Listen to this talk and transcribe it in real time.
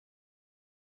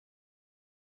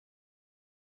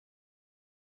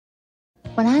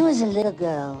When I was a little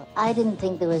girl, I didn't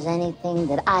think there was anything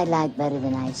that I liked better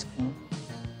than ice cream.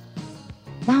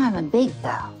 Now I'm a big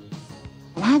girl,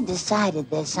 and I've decided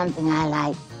there's something I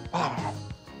like better,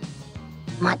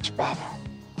 much better.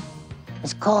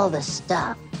 It's called the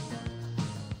stuff.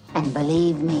 And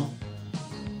believe me,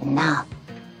 enough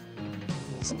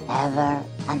is never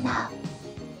enough.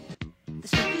 The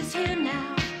stuff is here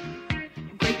now,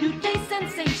 great new day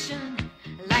sensation,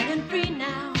 light and free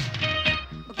now,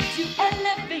 gives you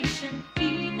elevation.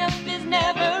 Enough is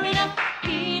never enough,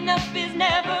 enough is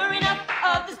never enough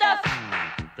of the stuff.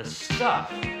 The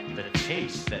stuff, the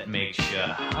taste that makes you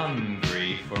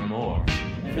hungry for more.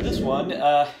 For this one,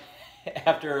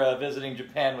 after visiting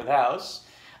Japan with House,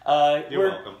 You're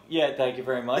welcome. Yeah, thank you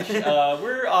very much.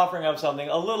 We're offering up something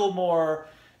a little more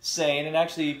sane and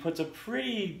actually puts a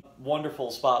pretty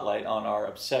wonderful spotlight on our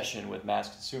obsession with mass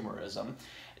consumerism.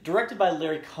 Directed by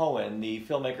Larry Cohen, the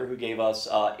filmmaker who gave us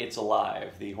It's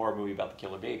Alive, the horror movie about the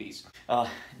killer babies.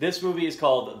 This movie is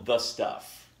called The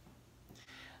Stuff.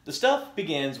 The Stuff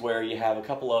begins where you have a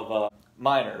couple of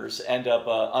miners end up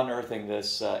unearthing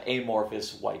this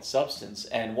amorphous white substance,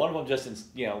 and one of them just,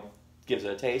 gives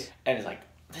it a taste, and is like,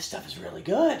 this stuff is really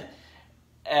good.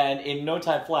 And in no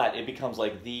time flat, it becomes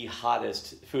like the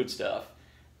hottest foodstuff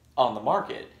on the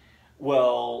market.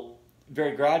 Well,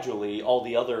 very gradually, all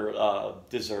the other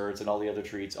desserts and all the other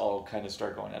treats all kind of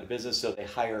start going out of business. So they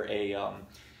hire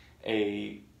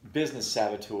a business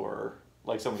saboteur,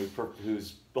 like someone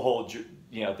whose the whole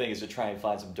thing is to try and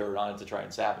find some dirt on it to try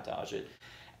and sabotage it.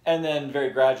 And then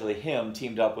very gradually, him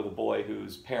teamed up with a boy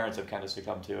whose parents have kind of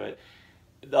succumbed to it.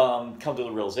 Come to the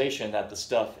realization that the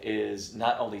stuff is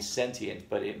not only sentient,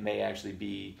 but it may actually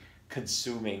be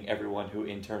consuming everyone who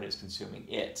in turn is consuming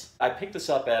it. I picked this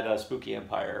up at Spooky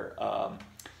Empire,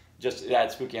 just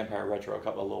at Spooky Empire Retro a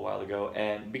little while ago,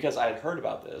 and because I had heard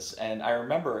about this, and I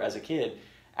remember as a kid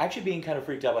actually being kind of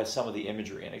freaked out by some of the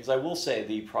imagery in it, because I will say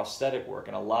the prosthetic work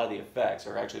and a lot of the effects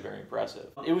are actually very impressive.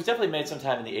 It was definitely made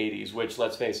sometime in the 80s, which,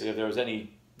 let's face it, if there was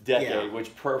any decade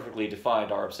which perfectly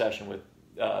defined our obsession with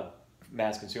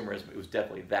mass consumerism, it was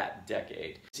definitely that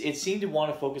decade. It seemed to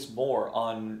want to focus more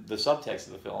on the subtext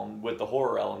of the film, with the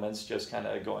horror elements just kind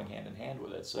of going hand in hand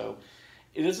with it. So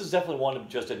this is definitely one to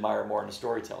just admire more on a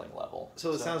storytelling level.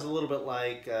 So it sounds a little bit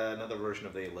like another version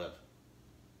of They Live.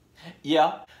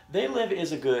 Yeah, They Live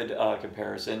is a good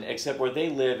comparison, except where They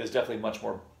Live is definitely much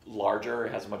more larger,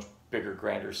 it has a much bigger,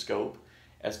 grander scope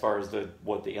as far as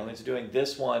what the aliens are doing.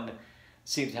 This one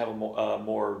seems to have a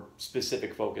more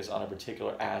specific focus on a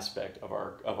particular aspect of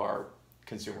our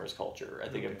consumerist culture. I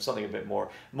think it's something a bit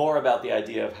more about the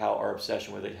idea of how our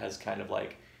obsession with it has kind of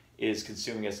is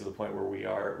consuming us to the point where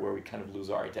we kind of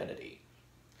lose our identity.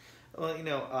 Well,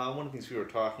 one of the things we were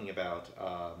talking about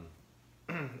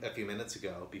a few minutes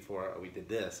ago before we did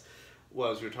this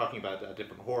was we were talking about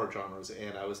different horror genres,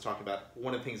 and I was talking about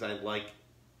one of the things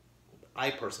I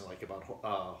personally like about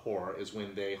horror is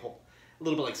when they a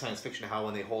little bit like science fiction, how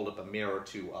when they hold up a mirror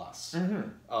to us,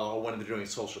 or when they're doing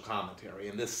social commentary,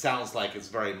 and this sounds like it's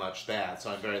very much that.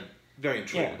 So I'm very, very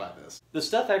intrigued by this. The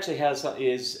stuff actually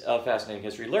is a fascinating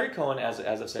history. Larry Cohen, as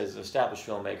I said, is an established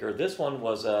filmmaker. This one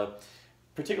was a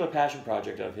particular passion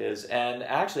project of his, and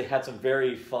actually had some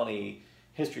very funny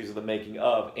histories of the making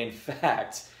of. In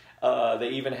fact, they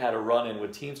even had a run-in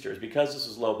with Teamsters because this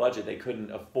was low budget. They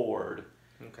couldn't afford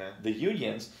the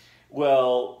unions.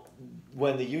 Well,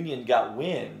 when the union got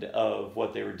wind of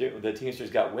what they were doing, the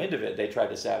Teamsters got wind of it, they tried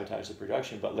to sabotage the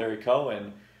production. But Larry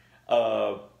Cohen,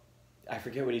 I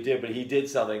forget what he did, but he did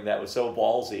something that was so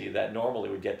ballsy that normally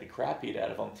would get the crap beat out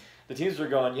of him. The Teamsters were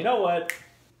going, you know what?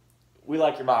 We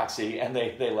like your moxie, and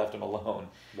they left him alone.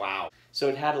 Wow. So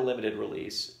it had a limited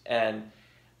release, and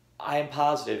I am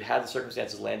positive, had the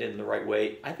circumstances landed in the right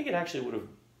way, I think it actually would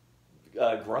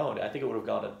have grown. I think it would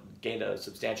have gained a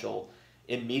substantial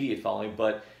immediate following,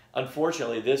 but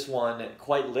unfortunately, this one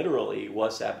quite literally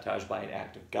was sabotaged by an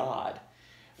act of God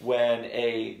when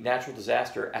a natural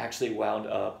disaster actually wound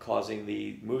up causing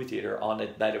the movie theater on the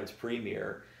night of its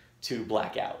premiere to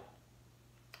black out.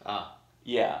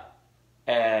 Yeah.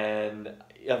 And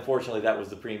unfortunately, that was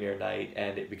the premiere night,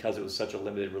 and because it was such a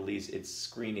limited release, its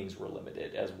screenings were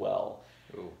limited as well.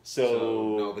 Ooh.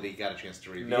 So nobody got a chance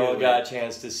to review it. No one got a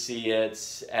chance to see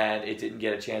it, and it didn't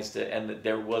get a chance to, and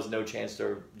there was no chance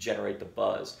to generate the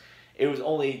buzz. It was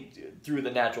only through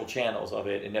the natural channels of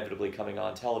it inevitably coming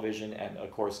on television and, of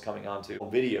course, coming onto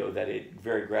video that it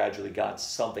very gradually got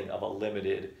something of a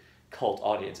limited cult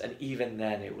audience. And even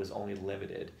then, it was only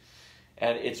limited.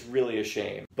 And it's really a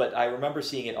shame. But I remember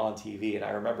seeing it on TV, and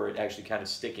I remember it actually kind of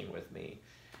sticking with me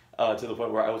to the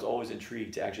point where I was always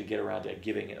intrigued to actually get around to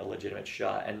giving it a legitimate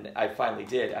shot, and I finally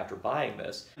did after buying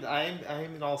this. I'm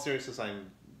in all seriousness,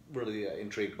 I'm really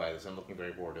intrigued by this. I'm looking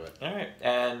very forward to it. All right,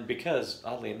 and because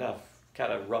oddly enough,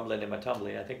 kind of rumbling in my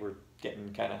tumbling, I think we're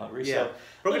getting kind of hungry. Yeah, so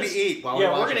we're gonna eat while we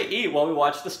watch we're gonna eat while we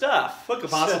watch the stuff. What could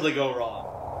possibly go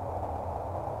wrong?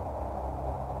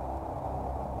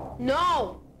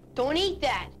 No, don't eat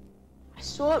that. I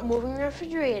saw it moving in the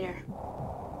refrigerator.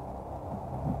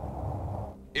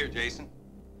 Here, Jason,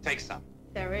 take some.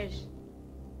 There is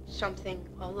something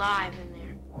alive in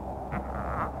there.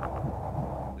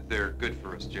 They're good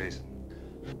for us, Jason.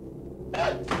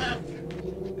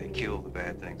 They kill the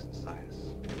bad things inside us.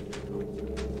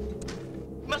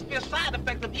 Must be a side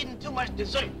effect of eating too much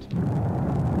dessert.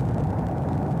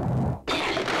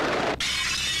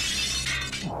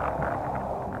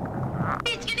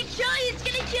 It's gonna kill you! It's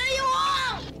gonna kill you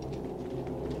all!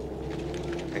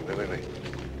 Hey, wait.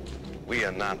 We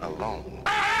are not alone.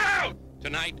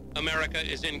 Tonight, America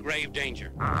is in grave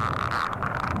danger.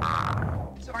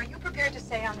 So are you prepared to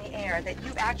say on the air that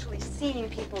you've actually seen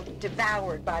people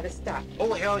devoured by the stuff?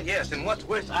 Oh, hell yes. And what's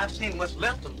worse, I've seen what's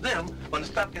left of them when the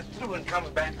stuff gets through and comes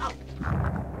back out.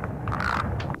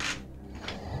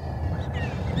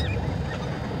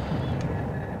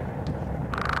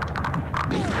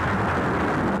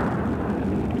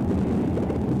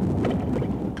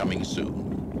 Coming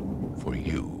soon for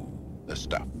you, the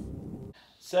stuff.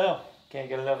 So, can't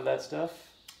get enough of that stuff?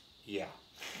 Yeah.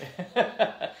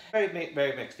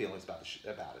 very mixed feelings about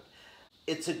it.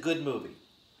 It's a good movie.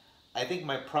 I think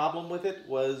my problem with it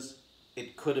was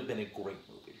it could have been a great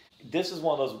movie. This is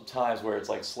one of those times where it's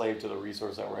like slave to the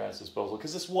resource that were at its disposal,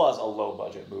 because this was a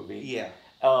low-budget movie. Yeah.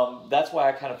 That's why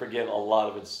I kind of forgive a lot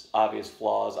of its obvious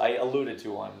flaws. I alluded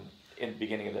to one in the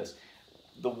beginning of this.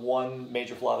 The one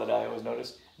major flaw that I always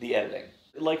notice, the editing.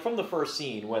 Like from the first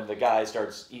scene when the guy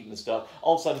starts eating the stuff,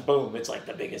 all of a sudden, boom, it's like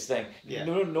the biggest thing. Yeah.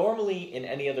 Normally in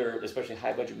any other, especially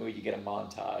high-budget movie, you get a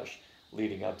montage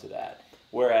leading up to that.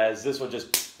 Whereas this one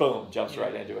just, boom, jumps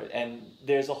right into it. And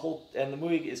there's a whole, and the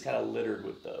movie is kind of littered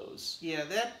with those. Yeah,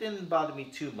 that didn't bother me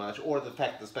too much. Or the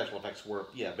fact the special effects were,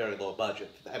 very low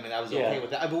budget. I mean, I was okay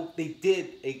with that. I mean, they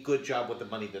did a good job with the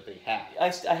money that they had.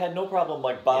 I had no problem,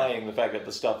 like, buying the fact that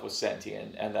the stuff was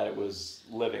sentient and that it was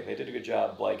living. They did a good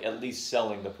job, like, at least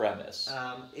selling the premise.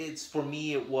 For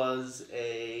me, it was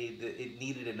it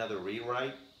needed another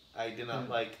rewrite. I did not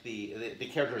like the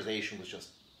characterization was just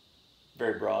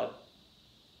very broad.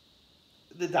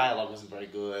 The dialogue wasn't very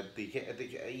good. The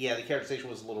characterization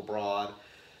was a little broad.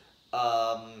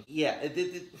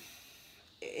 It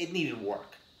needed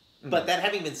work. But that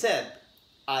having been said,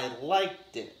 I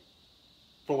liked it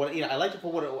for what I liked it for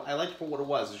what it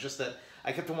was. It's just that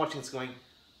I kept on watching this going,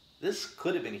 this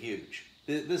could have been huge.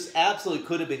 This absolutely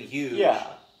could have been huge.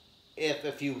 Yeah. If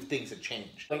a few things had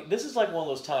changed. Like, this is like one of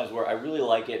those times where I really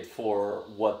like it for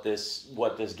what this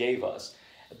gave us.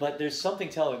 But there's something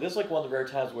telling me, this is like one of the rare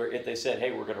times where if they said,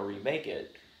 hey, we're going to remake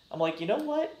it, I'm like, you know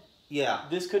what? Yeah.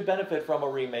 This could benefit from a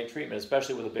remake treatment,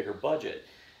 especially with a bigger budget.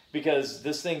 Because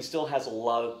this thing still has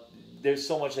there's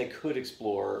so much they could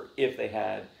explore if they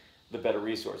had the better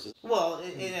resources. Well,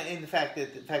 in the fact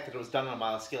that it was done on a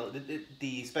mild scale,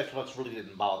 the special effects really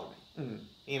didn't bother me.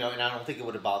 And I don't think it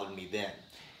would have bothered me then.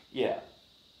 Yeah.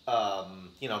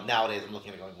 Nowadays I'm looking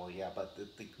at it going, well, yeah, but the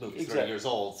movie's 30 years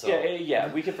old, so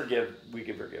we can forgive.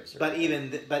 But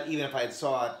even if I had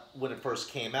saw it when it first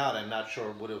came out, I'm not sure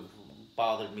it would have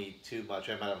bothered me too much.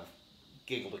 I might have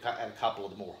giggled at a couple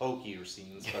of the more hokier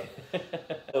scenes, but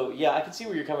so yeah, I can see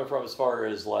where you're coming from as far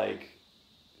as like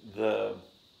the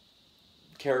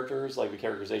characters, like the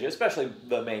characterization, especially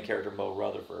the main character, Mo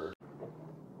Rutherford.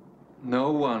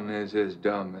 No one is as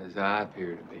dumb as I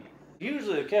appear to be.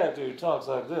 Usually a character who talks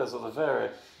like this with a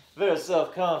very, very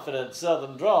self-confident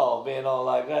southern drawl being all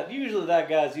like that, usually that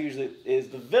guy is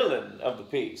the villain of the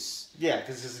piece. Yeah,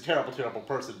 because he's a terrible, terrible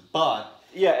person, but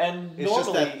and it's normally,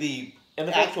 just that the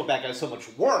actual bad guy is so much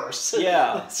worse.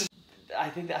 Yeah.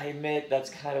 I admit that's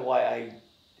kind of why I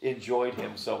enjoyed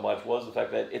him so much, was the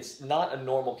fact that it's not a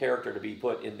normal character to be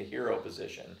put in the hero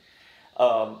position.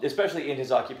 Especially in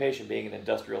his occupation, being an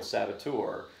industrial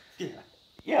saboteur. Yeah.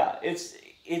 Yeah, it's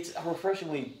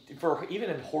refreshingly, for even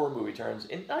in horror movie terms,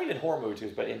 not even horror movie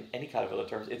terms, but in any kind of other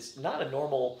terms, it's not a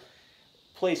normal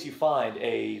place you find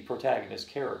a protagonist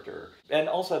character. And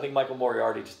also I think Michael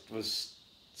Moriarty just was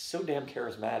so damn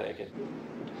charismatic.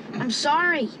 And I'm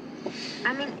sorry.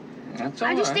 I mean, That's all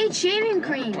I just right. ate shaving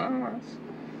cream. Well,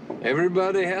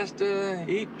 everybody has to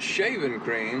eat shaving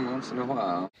cream once in a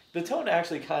while. the tone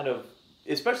actually kind of,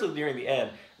 especially nearing the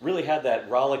end, really had that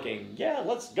rollicking, yeah,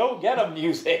 let's go get 'em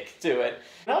music to it.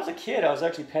 When I was a kid, I was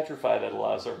actually petrified at a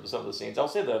lot of some of the scenes. I'll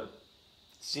say the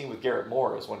scene with Garrett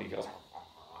Morris when he goes,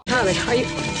 Charlie, are you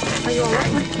all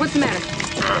right? What's the matter?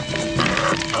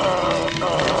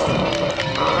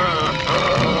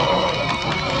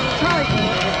 Charlie,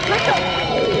 let go!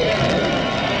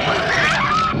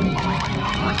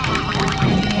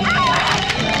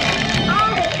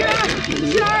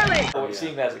 Charlie!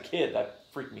 Seeing that as a kid, that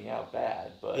freaked me out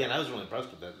bad. But yeah, and I was really impressed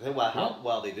with that. How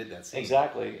well they did that scene.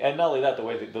 Exactly, and not only that, the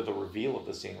way the reveal of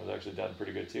the scene was actually done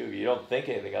pretty good too. You don't think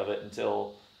anything of it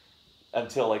until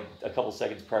like a couple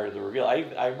seconds prior to the reveal.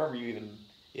 I remember you even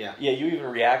you even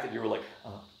reacted. You were like,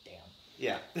 oh damn.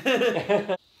 Yeah.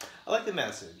 I like the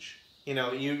message. You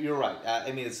know, you're right.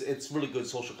 I mean, it's really good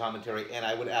social commentary, and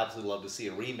I would absolutely love to see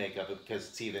a remake of it because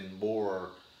it's even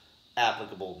more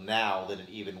applicable now than it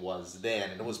even was then,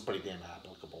 and it was pretty damn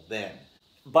applicable then.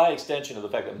 By extension of the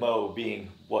fact that Mo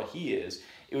being what he is,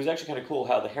 it was actually kind of cool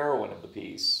how the heroine of the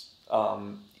piece,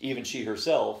 even she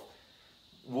herself,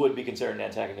 would be considered an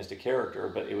antagonistic character,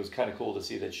 but it was kind of cool to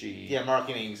see that she... Yeah,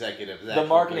 marketing executive. The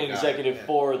marketing executive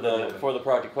for the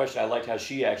product in question, I liked how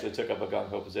she actually took up a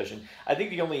gung-ho position. I think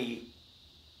the only...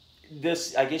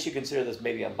 I guess you consider this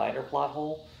maybe a minor plot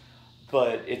hole,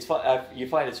 but it's you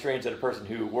find it strange that a person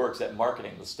who works at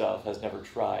marketing the stuff has never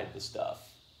tried the stuff.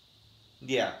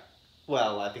 Yeah.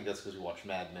 Well, I think that's because we watched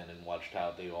Mad Men and watched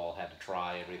how they all had to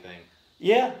try everything.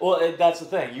 Yeah, well, that's the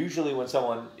thing. Usually when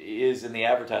someone is in the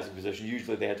advertising position,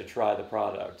 usually they have to try the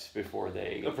product before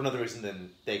they... But for another reason,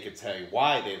 then they could tell you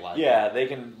why they like it. Yeah, they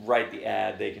can write the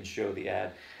ad, they can show the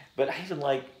ad. But I even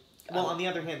like... Well, on the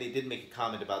other hand, they did make a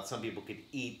comment about some people could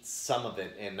eat some of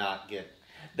it and not get...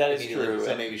 That is true.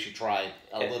 So maybe she tried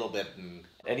a little bit and...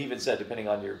 And even said, depending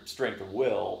on your strength of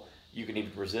will, you can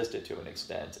even resist it to an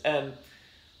extent. And,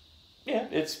 yeah,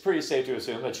 it's pretty safe to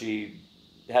assume that she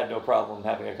had no problem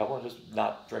having a couple and just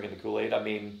not drinking the Kool-Aid. I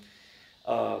mean,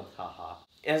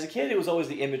 as a kid, it was always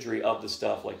the imagery of the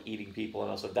stuff, like eating people,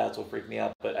 and also that's what freaked me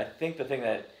out. But I think the thing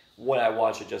that, when I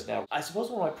watch it just now, I suppose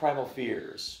one of my primal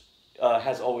fears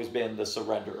has always been the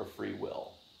surrender of free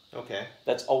will. Okay.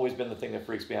 That's always been the thing that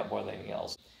freaks me out more than anything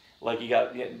else. Like, you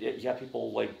got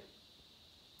people, like,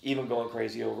 even going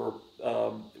crazy over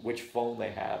which phone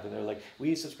they have, and they're like,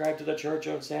 we subscribe to the Church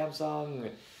of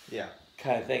Samsung. Yeah.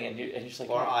 Kind of thing, and you're just like...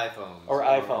 Or iPhones. Or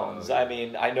iPhones. I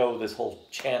mean, I know this whole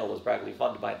channel is practically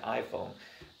funded by an iPhone,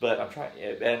 but I'm trying...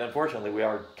 And unfortunately, we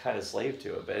are kind of slave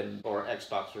to it. Or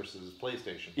Xbox versus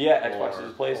PlayStation. Yeah, Xbox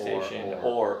versus PlayStation.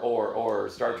 Or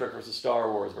Star Trek versus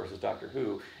Star Wars versus Doctor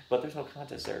Who. But there's no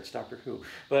contest there, it's Doctor Who.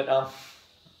 But,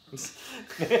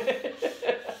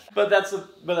 But that's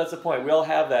the point. We all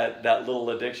have that little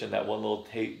addiction, that one little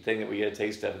thing that we get a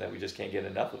taste of, and that we just can't get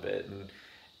enough of it. And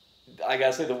I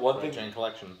gotta say, the one thing... Chain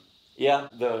collection. Yeah,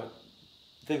 the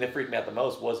thing that freaked me out the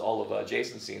most was all of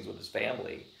Jason's scenes with his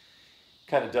family.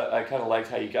 I kind of liked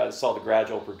how you guys saw the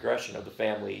gradual progression of the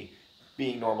family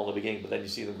being normal in the beginning, but then you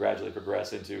see them gradually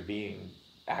progress into being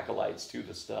acolytes to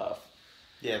the stuff.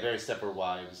 Yeah, very Stepford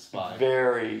Wives vibe.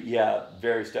 Very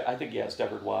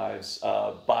Stepford Wives,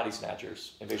 Body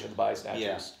Snatchers, Invasion of the Body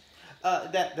Snatchers. Yeah.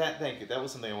 Thank you. That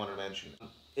was something I wanted to mention.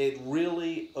 It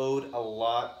really owed a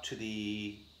lot to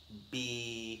the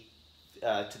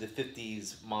to the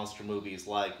 50s monster movies,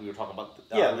 like we were talking about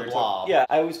the Blob.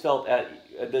 I always felt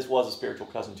this was a spiritual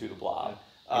cousin to the Blob.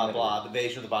 Blob,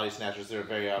 Invasion of the Body Snatchers, there are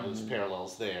very obvious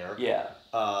parallels there. Yeah.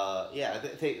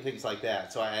 Things like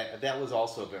that. So that was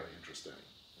also very interesting.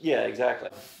 Yeah, exactly.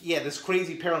 Yeah, this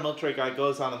crazy paramilitary guy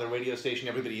goes on the radio station,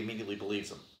 everybody immediately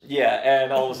believes him. Yeah,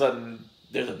 and all of a sudden,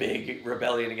 there's a big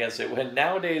rebellion against it, when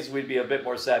nowadays we'd be a bit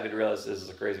more savvy to realize this is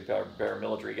a crazy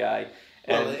paramilitary guy.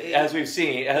 And well, as we've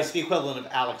seen... It's the equivalent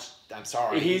of Alex... I'm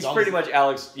sorry. He's pretty much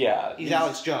Alex... Yeah. He's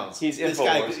Alex Jones. He's this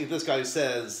guy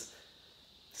says...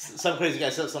 Some crazy guy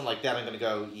says something like that, I'm going to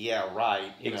go, yeah,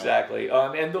 right. Exactly.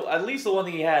 And at least the one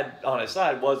thing he had on his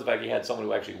side was the fact he had someone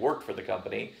who actually worked for the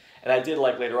company. And I did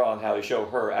like later on how they show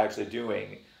her actually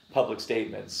doing public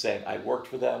statements saying, I worked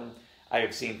for them, I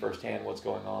have seen firsthand what's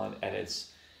going on, and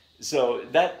it's... So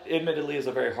that admittedly is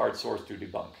a very hard source to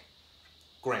debunk.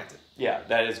 Granted. Yeah,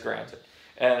 that is granted.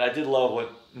 And I did love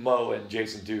what Mo and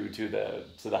Jason do to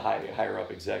the higher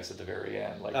up execs at the very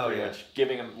end, like pretty much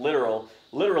giving them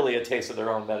literally a taste of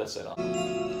their own medicine.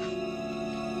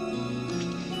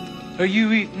 Are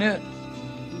you eating it,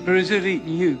 or is it eating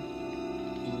you?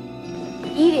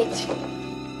 Eat it.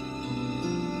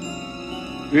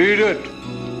 Eat it.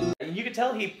 And you could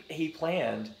tell he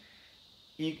planned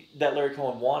that Larry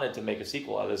Cohen wanted to make a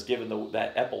sequel out of this, given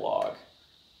that epilogue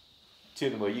to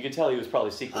the movie. You could tell he was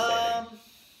probably sequel baiting.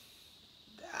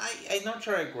 I'm not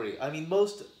sure I agree. I mean,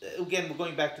 again, we're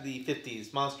going back to the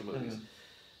 50s monster movies.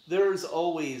 There's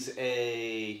always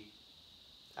I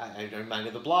remind me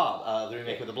of The Blob, the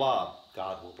remake of The Blob.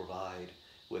 God will provide.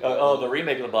 With the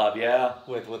remake of The Blob, yeah.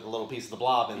 With a little piece of the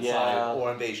Blob inside,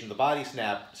 or Invasion of the Body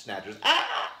Snatchers.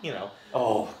 You know.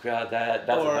 Oh God, that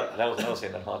was another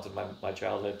thing that haunted my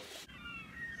childhood.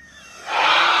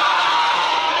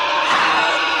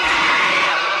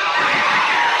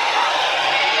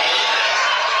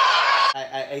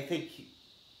 I think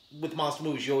with monster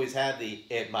movies, you always have the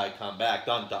 "it might come back,"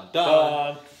 dun dun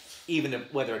dun, even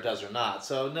whether it does or not.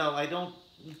 So no, I don't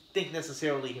think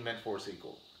necessarily he meant for a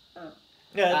sequel.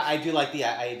 Yeah, I do like the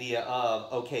idea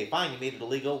of, okay, fine, you made it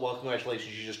illegal. Well,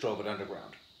 congratulations, you just drove it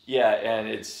underground. Yeah, and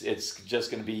it's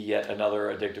just going to be yet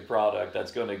another addictive product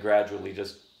that's going to gradually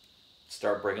just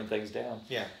start bringing things down.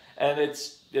 Yeah, and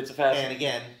it's a fascinating. And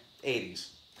again,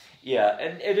 80s. Yeah,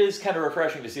 and it is kind of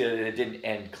refreshing to see that it didn't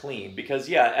end clean, because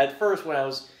at first when I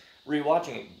was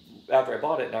rewatching it after I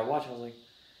bought it and I watched it, I was like,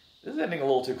 this is ending a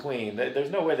little too clean.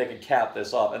 There's no way they could cap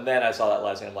this off. And then I saw that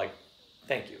last scene, I'm like,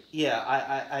 thank you. Yeah,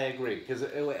 I agree, because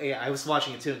I was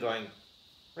watching it too and going,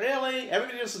 really?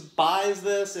 Everybody just buys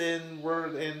this and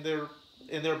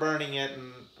they're burning it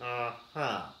and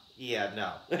yeah,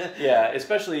 no. Yeah,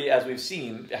 especially as we've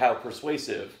seen how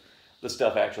persuasive the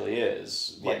stuff actually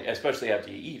is, like especially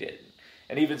after you eat it,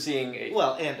 and even seeing.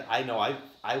 And I know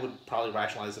I would probably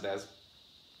rationalize it as,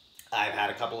 I've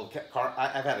had a couple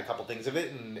things of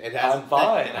it, and it hasn't. I'm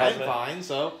fine. I'm fine.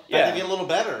 So I can get a little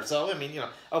better. So I mean,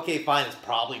 okay, fine. It's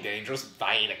probably dangerous if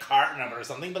I eat a carton of it or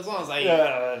something, but as long as I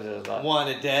eat one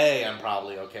a day, I'm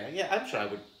probably okay. Yeah, I'm sure I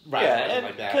would rationalize it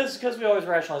like that. Because we always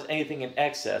rationalize anything in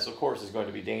excess, of course, is going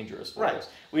to be dangerous for us.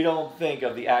 We don't think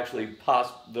of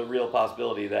the real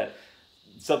possibility that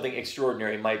something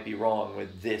extraordinary might be wrong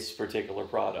with this particular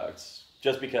product,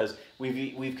 just because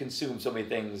we've consumed so many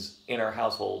things in our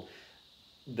household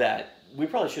that we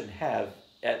probably shouldn't have,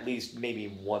 at least maybe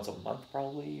once a month,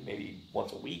 probably maybe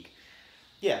once a week.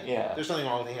 Yeah. There's nothing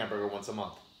wrong with a hamburger once a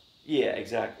month. Yeah,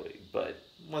 exactly. But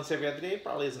once every other day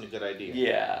probably isn't a good idea.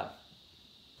 Yeah.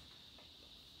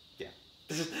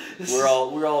 We're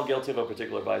all guilty of a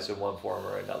particular vice in one form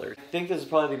or another. I think this is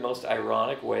probably the most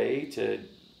ironic way to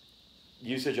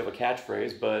usage of a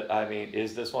catchphrase, but I mean,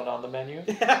 is this one on the menu?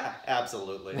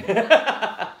 Absolutely.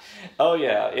 Oh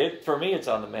yeah, for me it's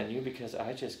on the menu because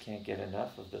I just can't get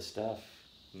enough of the stuff.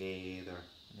 Me either.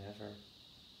 Never.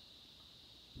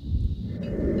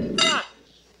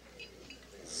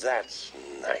 That's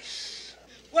nice.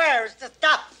 Where's the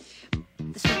stuff?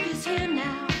 The stuff is here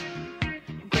now.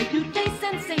 Great new taste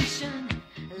sensation.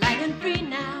 Light and free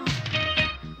now.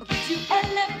 Gives you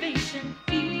elevation.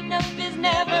 Enough is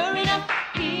never enough.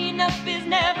 Enough is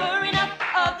never enough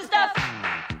of the stuff.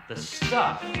 The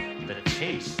stuff, the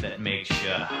taste that makes you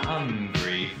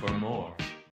hungry for more.